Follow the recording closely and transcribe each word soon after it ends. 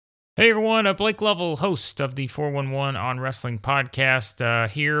Hey everyone, Blake Lovell, host of the 411 on Wrestling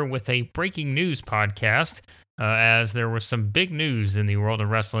podcast, here with a breaking news podcast, as there was some big news in the world of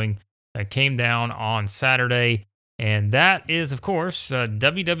wrestling that came down on Saturday, and that is, of course,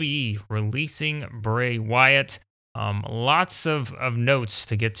 WWE releasing Bray Wyatt. Lots of notes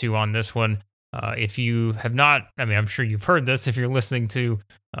to get to on this one. If you have not, I'm sure you've heard this if you're listening to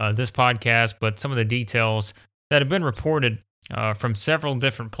this podcast, but some of the details that have been reported from several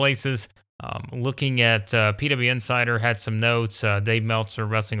different places. Looking at PW Insider had some notes. Dave Meltzer,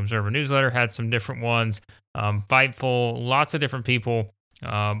 Wrestling Observer Newsletter, had some different ones. Fightful, lots of different people.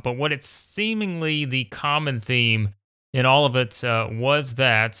 But what it's seemingly the common theme in all of it was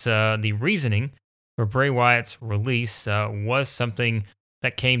that the reasoning for Bray Wyatt's release was something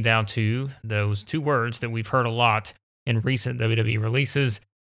that came down to those two words that we've heard a lot in recent WWE releases,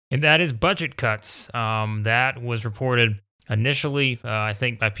 and that is budget cuts. That was reported initially, I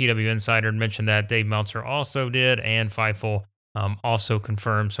think, by PW Insider, mentioned that Dave Meltzer also did, and Fightful also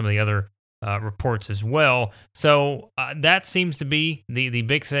confirmed some of the other reports as well. So that seems to be the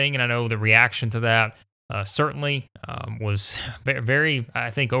big thing, and I know the reaction to that certainly was very,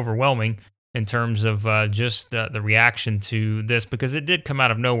 I think, overwhelming in terms of just the reaction to this, because it did come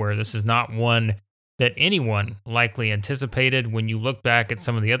out of nowhere. This is not one that anyone likely anticipated. When you look back at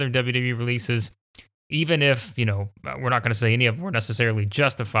some of the other WWE releases, even if, we're not going to say any of them were necessarily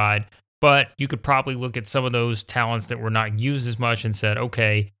justified, but you could probably look at some of those talents that were not used as much and said,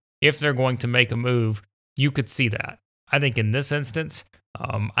 okay, if they're going to make a move, you could see that. I think in this instance,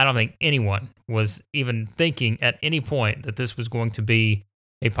 I don't think anyone was even thinking at any point that this was going to be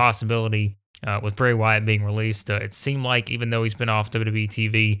a possibility with Bray Wyatt being released. It seemed like, even though he's been off WWE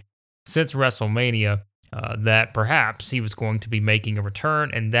TV since WrestleMania, that perhaps he was going to be making a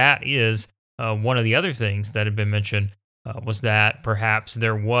return, and that is one of the other things that had been mentioned, was that perhaps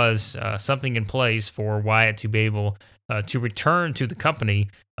there was something in place for Wyatt to be able to return to the company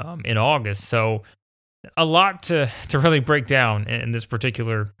in August. So a lot to really break down in this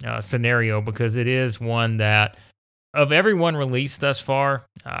particular scenario, because it is one that, of everyone released thus far,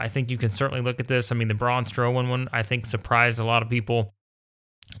 I think you can certainly look at this. The Braun Strowman one, I think, surprised a lot of people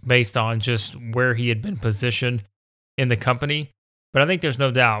based on just where he had been positioned in the company. But I think there's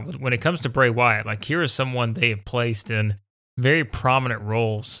no doubt when it comes to Bray Wyatt, like, here is someone they have placed in very prominent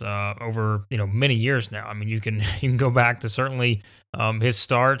roles over many years now. You can go back to certainly his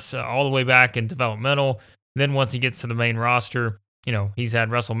starts all the way back in developmental. Then once he gets to the main roster, he's had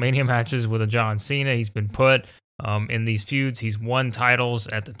WrestleMania matches with a John Cena. He's been put in these feuds. He's won titles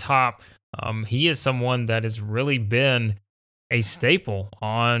at the top. He is someone that has really been a staple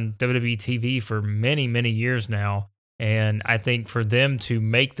on WWE TV for many, many years now. And I think for them to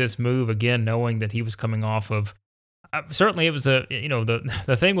make this move again, knowing that he was coming off of, certainly it was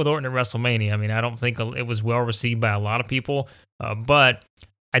the thing with Orton at WrestleMania. I don't think it was well received by a lot of people, but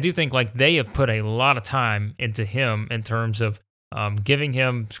I do think, like, they have put a lot of time into him in terms of giving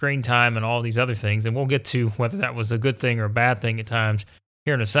him screen time and all these other things. And we'll get to whether that was a good thing or a bad thing at times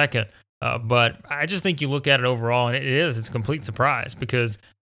here in a second. But I just think you look at it overall, and it's a complete surprise, because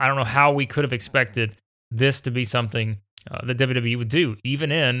I don't know how we could have expected this to be something that WWE would do,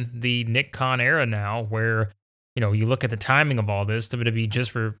 even in the Nick Khan era now, where, you look at the timing of all this. WWE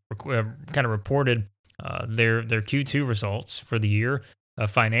just kind of reported their Q2 results for the year.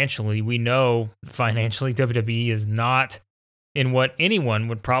 Financially, we know financially WWE is not in what anyone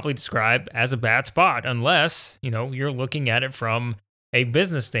would probably describe as a bad spot, unless, you're looking at it from a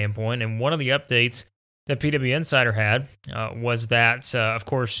business standpoint. And one of the updates that PW Insider had was that, of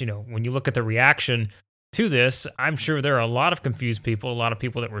course, when you look at the reaction to this, I'm sure there are a lot of confused people, a lot of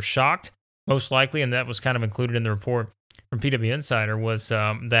people that were shocked, most likely, and that was kind of included in the report from PW Insider, was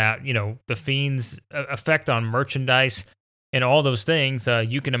that, the Fiend's effect on merchandise and all those things.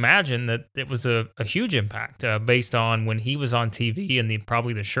 You can imagine that it was a huge impact based on when he was on TV, and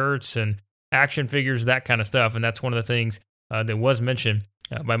probably the shirts and action figures, that kind of stuff. And that's one of the things that was mentioned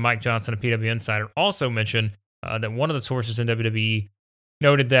by Mike Johnson of PW Insider. Also mentioned that one of the sources in WWE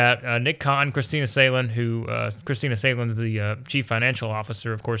noted that Nick Khan, Christina Salen, Christina Salen is the chief financial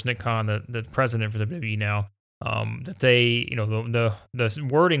officer, of course, Nick Khan, the president for the WWE now, that they, the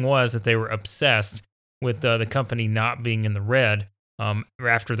wording was that they were obsessed with the company not being in the red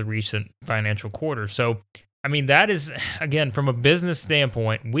after the recent financial quarter. So, that is, again, from a business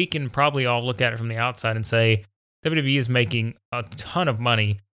standpoint, we can probably all look at it from the outside and say WWE is making a ton of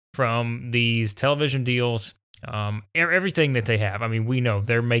money from these television deals, everything that they have. We know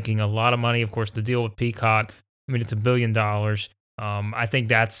they're making a lot of money. Of course, the deal with Peacock, it's $1 billion. I think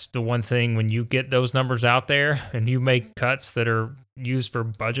that's the one thing when you get those numbers out there and you make cuts that are used for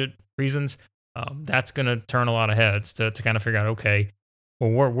budget reasons, that's going to turn a lot of heads to kind of figure out, okay,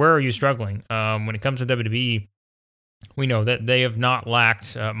 well, where are you struggling? When it comes to WWE, we know that they have not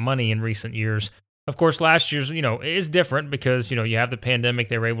lacked money in recent years. Of course, last year's, is different because, you have the pandemic.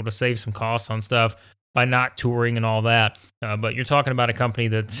 They were able to save some costs on stuff by not touring and all that. But you're talking about a company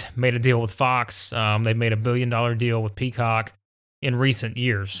that's made a deal with Fox. They've made $1 billion deal with Peacock in recent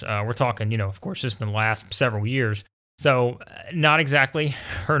years. We're talking, of course, just in the last several years. So not exactly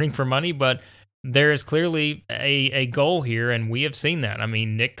hurting for money, but there is clearly a goal here, and we have seen that. I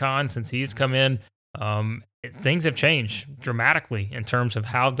mean, Nick Khan, since he's come in, things have changed dramatically in terms of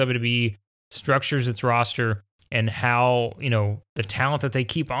how WWE structures its roster and how, the talent that they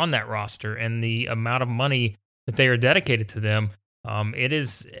keep on that roster and the amount of money that they are dedicated to them.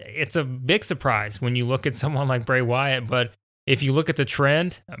 It's a big surprise when you look at someone like Bray Wyatt, but if you look at the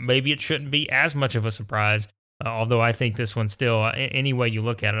trend, maybe it shouldn't be as much of a surprise. Although I think this one still, any way you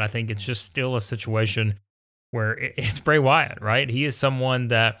look at it, I think it's just still a situation where it's Bray Wyatt, right? He is someone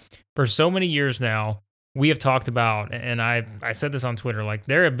that for so many years now, we have talked about, and I said this on Twitter, like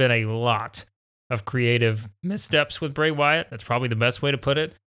there have been a lot of creative missteps with Bray Wyatt. That's probably the best way to put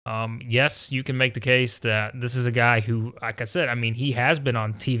it. Yes, you can make the case that this is a guy who, like I said, I mean, he has been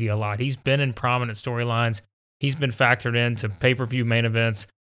on TV a lot. He's been in prominent storylines. He's been factored into pay-per-view main events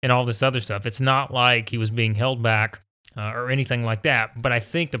and all this other stuff. It's not like he was being held back or anything like that. But I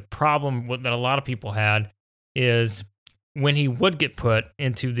think the problem that a lot of people had is when he would get put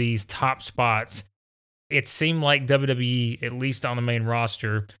into these top spots, it seemed like WWE, at least on the main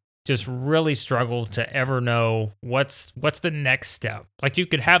roster, just really struggled to ever know what's the next step. Like you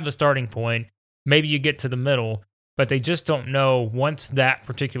could have the starting point, maybe you get to the middle, but they just don't know once that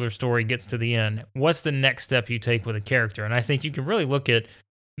particular story gets to the end, what's the next step you take with a character. And I think you can really look at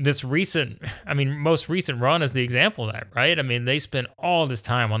this most recent run as the example of that, right? I mean, they spent all this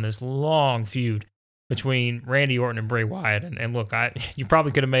time on this long feud between Randy Orton and Bray Wyatt. And look, you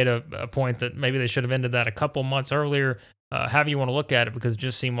probably could have made a point that maybe they should have ended that a couple months earlier, however you want to look at it, because it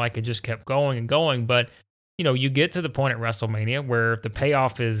just seemed like it just kept going and going. But, you get to the point at WrestleMania where the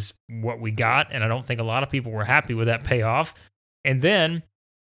payoff is what we got, and I don't think a lot of people were happy with that payoff. And then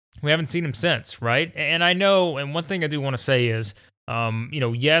we haven't seen him since, right? And I know, and one thing I do want to say is,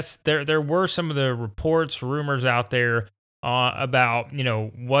 yes, there were some of the reports, rumors out there about,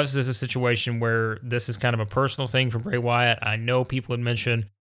 was this a situation where this is kind of a personal thing for Bray Wyatt? I know people had mentioned,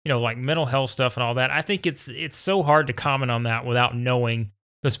 like mental health stuff and all that. I think it's so hard to comment on that without knowing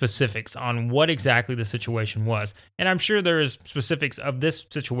the specifics on what exactly the situation was. And I'm sure there is specifics of this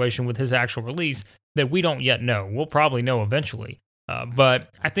situation with his actual release that we don't yet know. We'll probably know eventually. But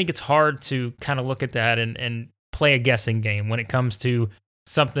I think it's hard to kind of look at that and play a guessing game when it comes to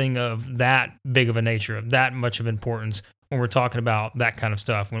something of that big of a nature, of that much of importance when we're talking about that kind of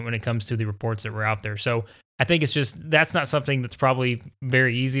stuff, when it comes to the reports that were out there. So I think it's just, that's not something that's probably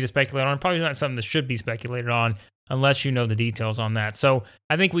very easy to speculate on. Probably not something that should be speculated on unless you know the details on that. So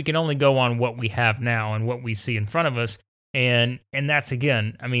I think we can only go on what we have now and what we see in front of us. And that's,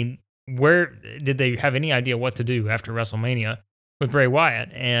 again, I mean, where did they have any idea what to do after WrestleMania with Bray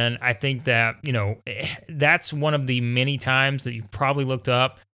Wyatt? And I think that, that's one of the many times that you've probably looked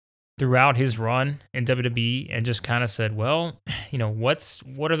up throughout his run in WWE and just kind of said, well,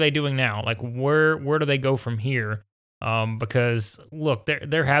 what are they doing now? Like, where do they go from here? Because look,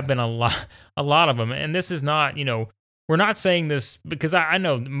 there have been a lot of them, and this is not, we're not saying this because I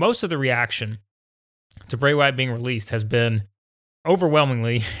know most of the reaction to Bray Wyatt being released has been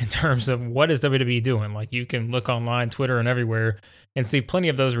overwhelmingly in terms of what is WWE doing. Like, you can look online, Twitter, and everywhere, and see plenty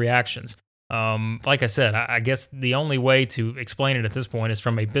of those reactions. Like I said, I guess the only way to explain it at this point is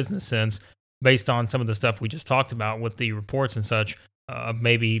from a business sense, based on some of the stuff we just talked about with the reports and such.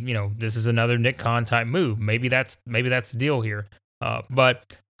 Maybe, this is another Nick Khan type move. Maybe that's the deal here.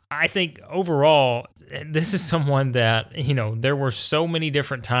 But I think overall, this is someone that, there were so many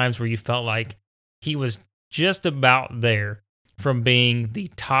different times where you felt like he was just about there from being the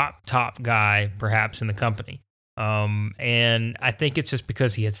top guy, perhaps, in the company. And I think it's just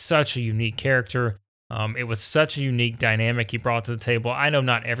because he had such a unique character. It was such a unique dynamic he brought to the table. I know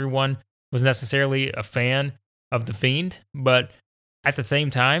not everyone was necessarily a fan of The Fiend, but at the same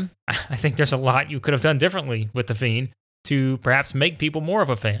time, I think there's a lot you could have done differently with The Fiend to perhaps make people more of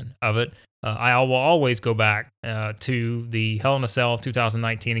a fan of it. I will always go back to the Hell in a Cell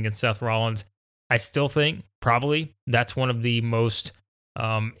 2019 against Seth Rollins. I still think probably that's one of the most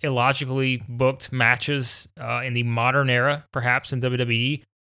illogically booked matches in the modern era, perhaps in WWE.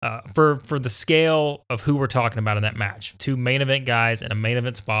 for the scale of who we're talking about in that match. Two main event guys in a main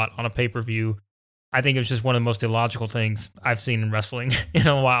event spot on a pay-per-view. I think it was just one of the most illogical things I've seen in wrestling in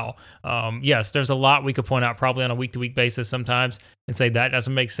a while. Yes, there's a lot we could point out probably on a week-to-week basis sometimes and say that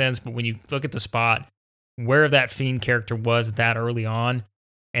doesn't make sense. But when you look at the spot where that Fiend character was that early on,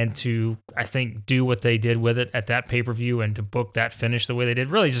 and to, I think, do what they did with it at that pay-per-view and to book that finish the way they did,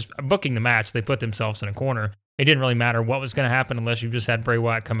 really just booking the match, they put themselves in a corner. It didn't really matter what was going to happen unless you just had Bray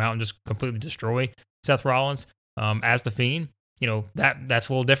Wyatt come out and just completely destroy Seth Rollins as the Fiend. That's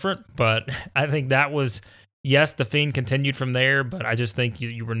a little different, but I think that was, yes, the Fiend continued from there, but I just think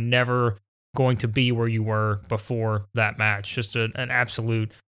you were never going to be where you were before that match. Just an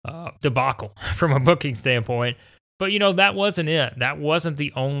absolute debacle from a booking standpoint. But, that wasn't it. That wasn't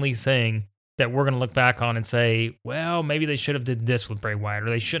the only thing that we're going to look back on and say, well, maybe they should have did this with Bray Wyatt, or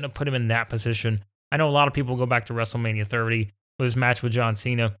they shouldn't have put him in that position. I know a lot of people go back to WrestleMania 30 with his match with John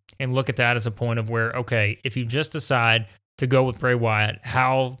Cena and look at that as a point of where, okay, if you just decide to go with Bray Wyatt,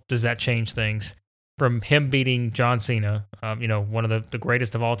 how does that change things from him beating John Cena, one of the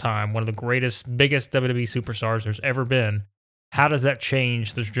greatest of all time, one of the greatest, biggest WWE superstars there's ever been? How does that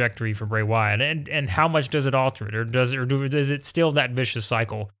change the trajectory for Bray Wyatt, and how much does it alter it, or is it still that vicious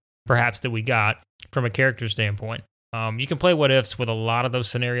cycle, perhaps, that we got from a character standpoint? You can play what ifs with a lot of those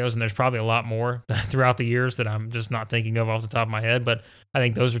scenarios, and there's probably a lot more throughout the years that I'm just not thinking of off the top of my head. But I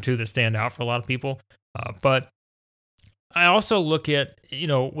think those are two that stand out for a lot of people. But I also look at,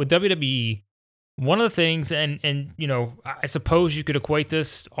 with WWE, one of the things, and I suppose you could equate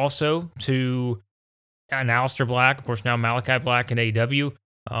this also to an Aleister Black, of course, now Malachi Black in AEW,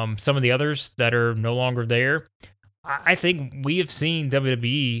 some of the others that are no longer there. I think we have seen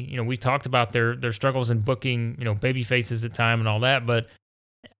WWE, we've talked about their struggles in booking, baby faces at time and all that, but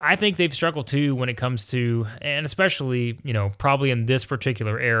I think they've struggled too when it comes to, and especially, probably in this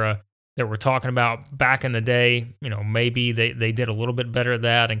particular era that we're talking about back in the day, maybe they did a little bit better at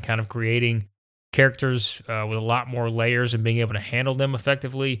that and kind of creating characters with a lot more layers and being able to handle them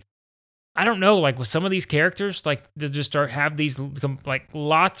effectively. I don't know, like with some of these characters, like they just have these like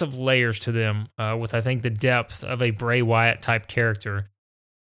lots of layers to them with, I think, the depth of a Bray Wyatt type character.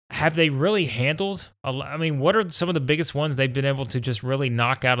 Have they really handled? What are some of the biggest ones they've been able to just really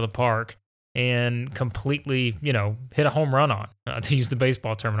knock out of the park and completely, hit a home run on, to use the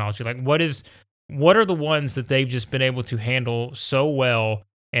baseball terminology? Like what are the ones that they've just been able to handle so well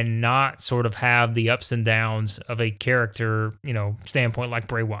and not sort of have the ups and downs of a character, standpoint like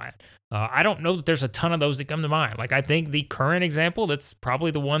Bray Wyatt? I don't know that there's a ton of those that come to mind. Like, I think the current example, that's probably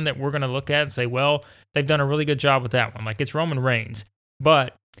the one that we're going to look at and say, well, they've done a really good job with that one. Like, it's Roman Reigns.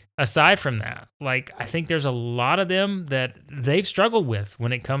 But aside from that, like, I think there's a lot of them that they've struggled with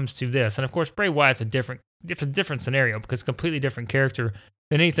when it comes to this. And of course, Bray Wyatt's a different scenario because completely different character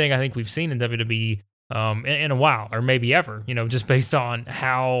than anything I think we've seen in WWE in a while, or maybe ever, just based on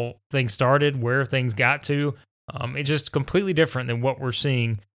how things started, where things got to. It's just completely different than what we're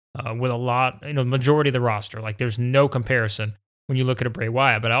seeing with a lot, majority of the roster. Like, there's no comparison when you look at a Bray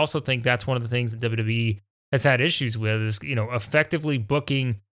Wyatt. But I also think that's one of the things that WWE has had issues with is, effectively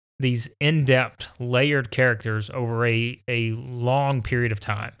booking these in-depth, layered characters over a long period of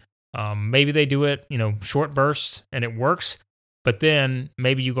time. Maybe they do it, short bursts and it works. But then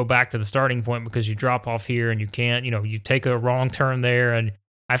maybe you go back to the starting point because you drop off here and you can't, you take a wrong turn there. And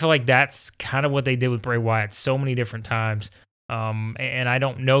I feel like that's kind of what they did with Bray Wyatt so many different times. And I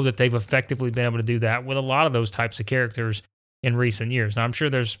don't know that they've effectively been able to do that with a lot of those types of characters in recent years. Now, I'm sure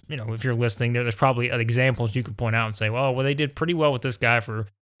there's, if you're listening, there's probably examples you could point out and say, well, they did pretty well with this guy for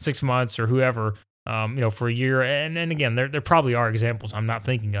 6 months or whoever, for a year. And again, there probably are examples I'm not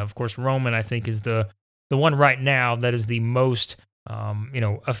thinking of. Of course, Roman, I think, is the one right now that is the most,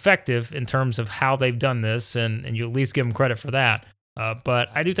 effective in terms of how they've done this. And you at least give them credit for that. But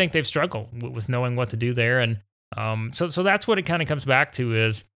I do think they've struggled with knowing what to do there. And so that's what it kind of comes back to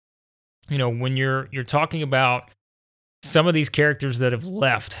is, when you're talking about some of these characters that have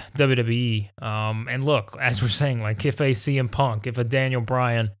left WWE, and look, as we're saying, like if a CM Punk, if a Daniel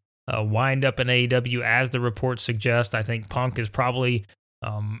Bryan wind up in AEW as the reports suggest, I think Punk is probably,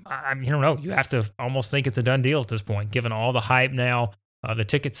 I don't know, you have to almost think it's a done deal at this point, given all the hype now, the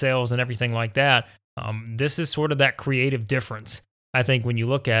ticket sales and everything like that. This is sort of that creative difference, I think, when you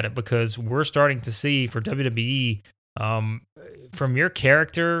look at it, because we're starting to see for WWE, from your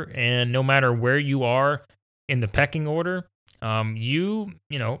character, and no matter where you are in the pecking order, and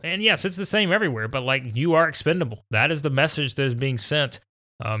yes, it's the same everywhere, but like, you are expendable. That is the message that is being sent,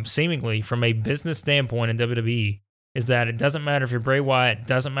 seemingly from a business standpoint in WWE, is that it doesn't matter if you're Bray Wyatt, it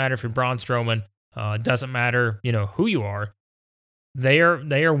doesn't matter if you're Braun Strowman, it doesn't matter, who you are. they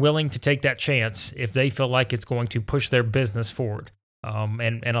are willing to take that chance if they feel like it's going to push their business forward.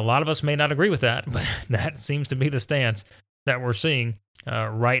 And a lot of us may not agree with that, but that seems to be the stance that we're seeing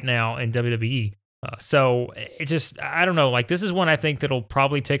right now in WWE. So it just, I don't know. Like, this is one I think that'll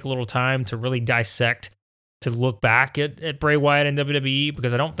probably take a little time to really dissect, to look back at Bray Wyatt and WWE,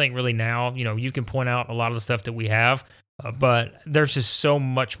 because I don't think really now, you can point out a lot of the stuff that we have, but there's just so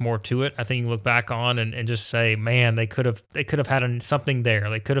much more to it. I think you look back on and just say, man, they could have had something there.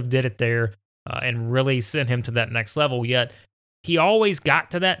 They could have did it there and really sent him to that next level. Yet he always got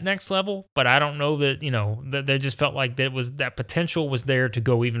to that next level, but I don't know that, that they just felt like that potential was there to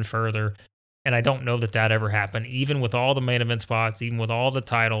go even further. And I don't know that ever happened, even with all the main event spots, even with all the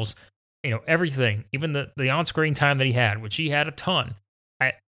titles, everything, even the on-screen time that he had, which he had a ton.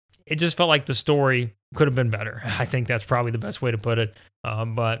 It just felt like the story could have been better. I think that's probably the best way to put it.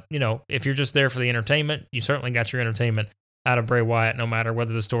 But if you're just there for the entertainment, you certainly got your entertainment out of Bray Wyatt, no matter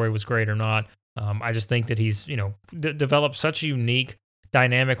whether the story was great or not. I just think that he's, developed such a unique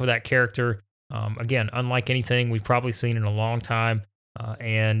dynamic with that character. Again, unlike anything we've probably seen in a long time.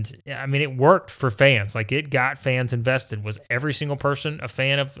 And I mean, it worked for fans. Like, it got fans invested. Was every single person a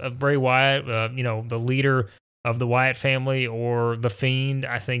fan of Bray Wyatt? The leader of the Wyatt family, or the Fiend?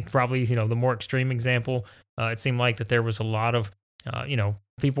 I think probably, the more extreme example. It seemed like that there was a lot of,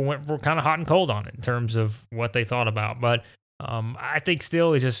 people were kind of hot and cold on it in terms of what they thought about. But I think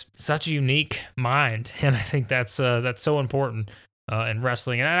still he's just such a unique mind, and I think that's so important in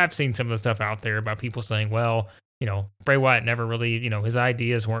wrestling. And I've seen some of the stuff out there about people saying, well, Bray Wyatt never really, his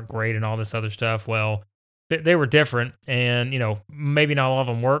ideas weren't great and all this other stuff. Well, they were different, and maybe not all of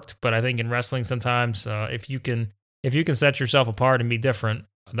them worked, but I think in wrestling sometimes if you can set yourself apart and be different,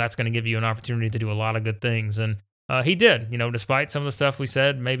 that's going to give you an opportunity to do a lot of good things. And he did, despite some of the stuff we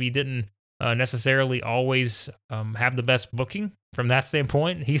said, maybe he didn't necessarily always have the best booking from that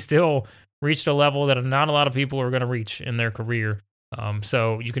standpoint. He still reached a level that not a lot of people are going to reach in their career.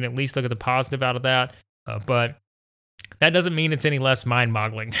 So you can at least look at the positive out of that. But that doesn't mean it's any less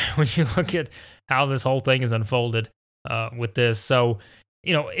mind-boggling when you look at how this whole thing is unfolded with this. So,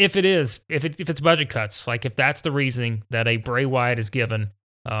 if it's budget cuts, like if that's the reasoning that a Bray Wyatt is given,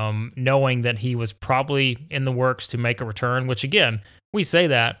 knowing that he was probably in the works to make a return, which again, we say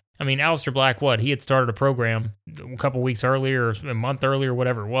that. I mean, Aleister Black, he had started a program a couple weeks earlier, or a month earlier,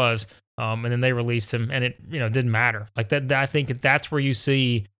 whatever it was, and then they released him, and it, didn't matter. Like that, I think that's where you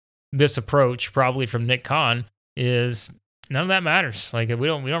see this approach probably from Nick Khan. Is none of that matters. Like, we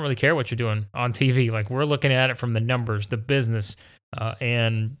don't really care what you're doing on TV. Like, we're looking at it from the numbers, the business,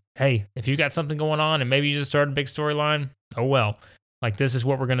 and hey, if you got something going on and maybe you just started a big storyline, oh well. Like, this is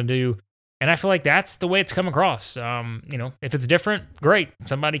what we're gonna do. And I feel like that's the way it's come across. If it's different, great.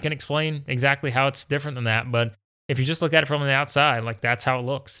 Somebody can explain exactly how it's different than that. But if you just look at it from the outside, like, that's how it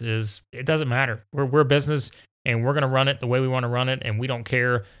looks. It doesn't matter. We're a business, and we're going to run it the way we want to run it, and we don't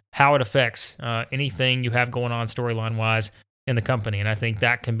care how it affects anything you have going on storyline-wise in the company. And I think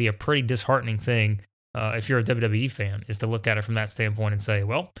that can be a pretty disheartening thing if you're a WWE fan, is to look at it from that standpoint and say,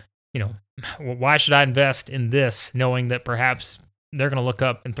 well, why should I invest in this, knowing that perhaps they're going to look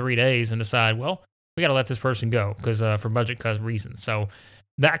up in 3 days and decide, well, we got to let this person go because for budget cut reasons. So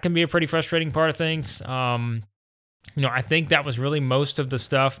that can be a pretty frustrating part of things. I think that was really most of the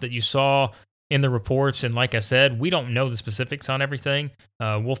stuff that you saw in the reports. And like I said, we don't know the specifics on everything.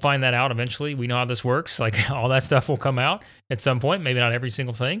 We'll find that out eventually. We know how this works. Like, all that stuff will come out at some point, maybe not every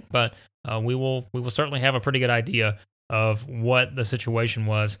single thing, but we will certainly have a pretty good idea of what the situation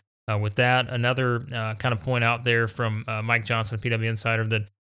was with that. Another kind of point out there from Mike Johnson, PW Insider, that,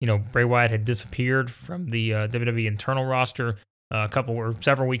 Bray Wyatt had disappeared from the WWE internal roster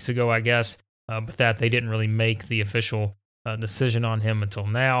several weeks ago, I guess, but that they didn't really make the official decision on him until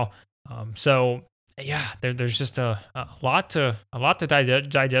now. So yeah, there's just a lot to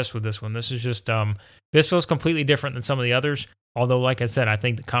digest with this one. This is just this feels completely different than some of the others. Although, like I said, I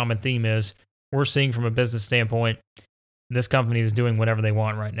think the common theme is we're seeing from a business standpoint, this company is doing whatever they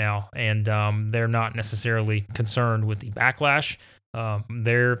want right now, and they're not necessarily concerned with the backlash.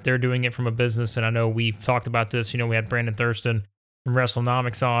 They're doing it from a business, and I know we've talked about this. We had Brandon Thurston from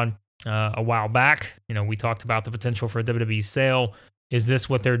WrestleNomics on a while back. We talked about the potential for a WWE sale. Is this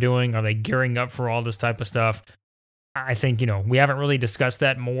what they're doing? Are they gearing up for all this type of stuff? I think, we haven't really discussed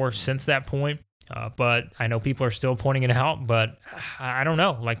that more since that point, but I know people are still pointing it out, but I don't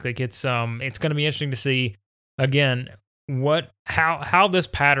know. Like it's going to be interesting to see, again, how this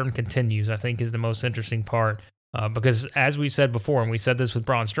pattern continues, I think, is the most interesting part, because as we said before, and we said this with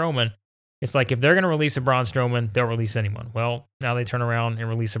Braun Strowman, it's like if they're going to release a Braun Strowman, they'll release anyone. Well, now they turn around and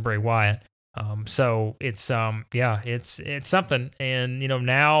release a Bray Wyatt. So it's something. And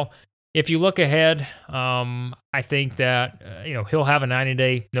now if you look ahead, I think that he'll have a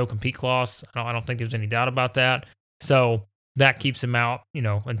 90-day no compete clause. I don't think there's any doubt about that. So that keeps him out,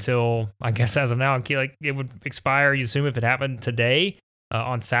 until, I guess, as of now, like it would expire. You assume if it happened today,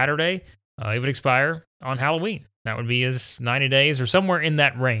 on Saturday, it would expire on Halloween. That would be his 90 days or somewhere in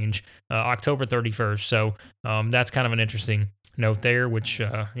that range, October 31st. So that's kind of an interesting note there, which,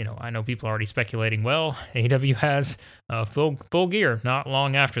 I know people are already speculating, well, AEW has full gear not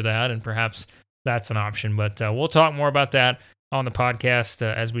long after that, and perhaps that's an option. But we'll talk more about that on the podcast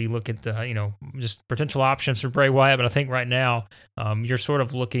as we look at, just potential options for Bray Wyatt. But I think right now, you're sort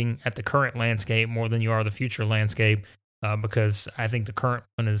of looking at the current landscape more than you are the future landscape, because I think the current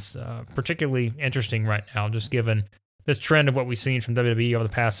one is particularly interesting right now, just given this trend of what we've seen from WWE over the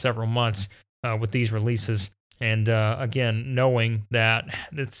past several months with these releases. And again, knowing that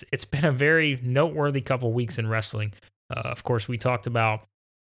it's been a very noteworthy couple of weeks in wrestling. Of course, we talked about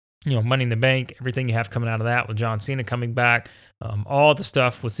Money in the Bank, everything you have coming out of that with John Cena coming back, all the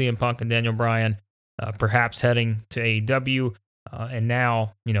stuff with CM Punk and Daniel Bryan, perhaps heading to AEW. And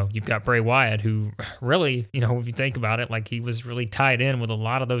now, you've got Bray Wyatt, who really, if you think about it, like he was really tied in with a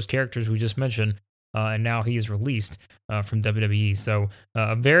lot of those characters we just mentioned. And now he is released from WWE. So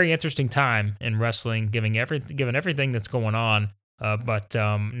a very interesting time in wrestling, given everything that's going on. But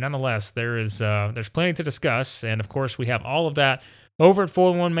nonetheless, there's plenty to discuss. And of course, we have all of that over at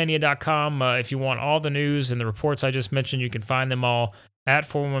 411mania.com. If you want all the news and the reports I just mentioned, you can find them all at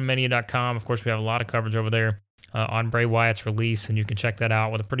 411mania.com. Of course, we have a lot of coverage over there on Bray Wyatt's release, and you can check that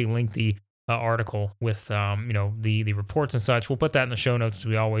out with a pretty lengthy article with the reports and such. We'll put that in the show notes as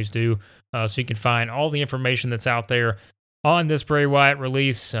we always do, so you can find all the information that's out there on this Bray Wyatt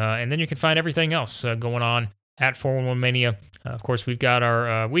release, and then you can find everything else going on at 411 Mania. Of course, we've got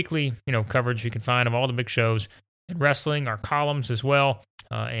our weekly coverage you can find of all the big shows in wrestling, our columns as well,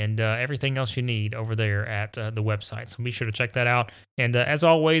 and everything else you need over there at the website. So be sure to check that out. And as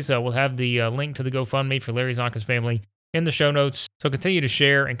always, we'll have the link to the GoFundMe for Larry Zonka's family in the show notes. So continue to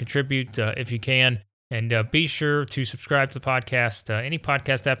share and contribute if you can. And be sure to subscribe to the podcast. Any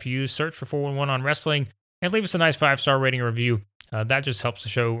podcast app you use, search for 411 on Wrestling, and leave us a nice 5-star rating and review. That just helps the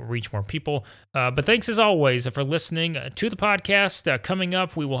show reach more people. But thanks as always for listening to the podcast. Coming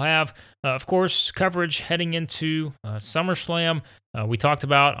up, we will have, of course, coverage heading into SummerSlam. We talked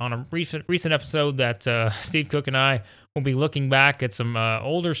about on a recent episode that Steve Cook and I will be looking back at some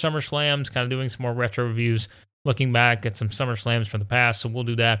older SummerSlams, kind of doing some more retro reviews, looking back at some SummerSlams from the past. So we'll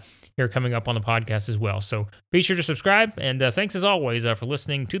do that here coming up on the podcast as well. So be sure to subscribe. And thanks as always for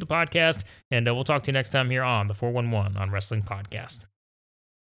listening to the podcast. And we'll talk to you next time here on the 411 on Wrestling Podcast.